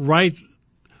to write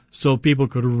so people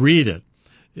could read it.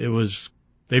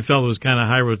 They felt it was kind of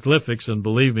hieroglyphics, and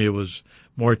believe me, it was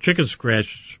more chicken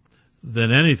scratch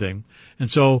than anything. And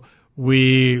so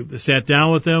we sat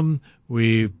down with them,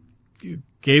 we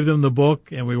gave them the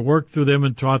book, and we worked through them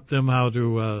and taught them how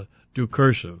to do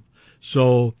cursive.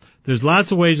 So there's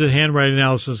lots of ways that handwriting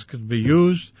analysis can be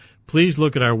used. Please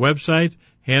look at our website,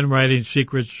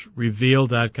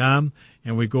 handwritingsecretsrevealed.com,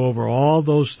 and we go over all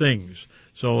those things.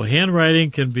 So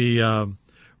handwriting can be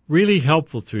really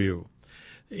helpful to you.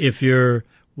 If you're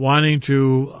wanting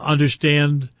to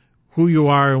understand who you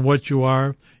are and what you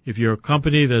are, if you're a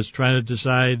company that's trying to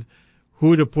decide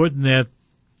who to put in that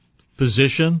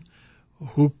position,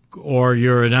 or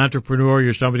you're an entrepreneur,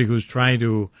 you're somebody who's trying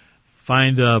to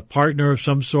find a partner of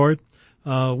some sort,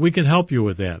 we can help you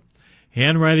with that.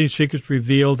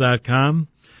 handwritingsecretsrevealed.com.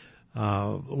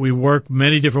 We work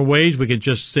many different ways. We can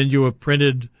just send you a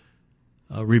printed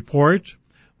report.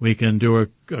 We can do a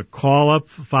call-up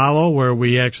follow where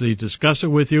we actually discuss it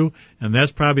with you, and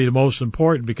that's probably the most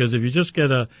important, because if you just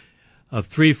get a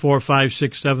 3, 4, 5,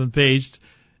 6, 7 page,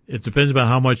 it depends about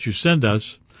how much you send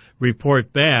us,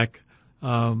 report back,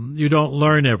 you don't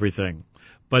learn everything.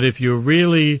 But if you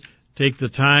really take the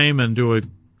time and do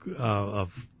a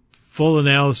full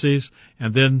analysis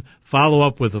and then follow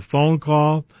up with a phone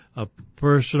call, a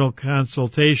personal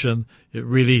consultation, it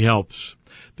really helps.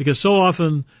 Because so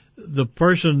often the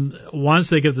person, once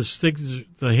they get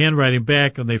the handwriting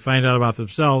back and they find out about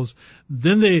themselves,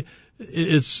 then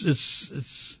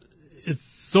it's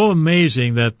so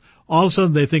amazing that all of a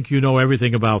sudden they think you know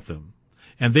everything about them.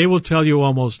 And they will tell you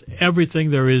almost everything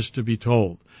there is to be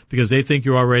told because they think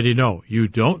you already know. You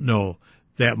don't know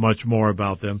that much more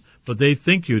about them, but they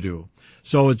think you do.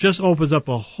 So it just opens up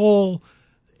a whole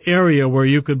area where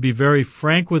you can be very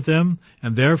frank with them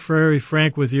and they're very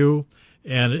frank with you.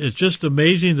 And it's just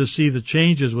amazing to see the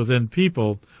changes within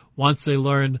people once they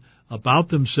learn about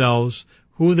themselves,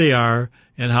 who they are,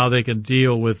 and how they can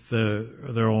deal with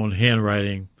their own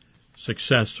handwriting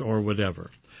success or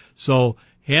whatever. So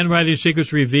Handwriting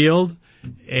Secrets Revealed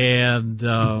and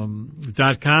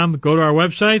 .com. Go to our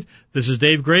website. This is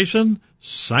Dave Grayson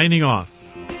signing off.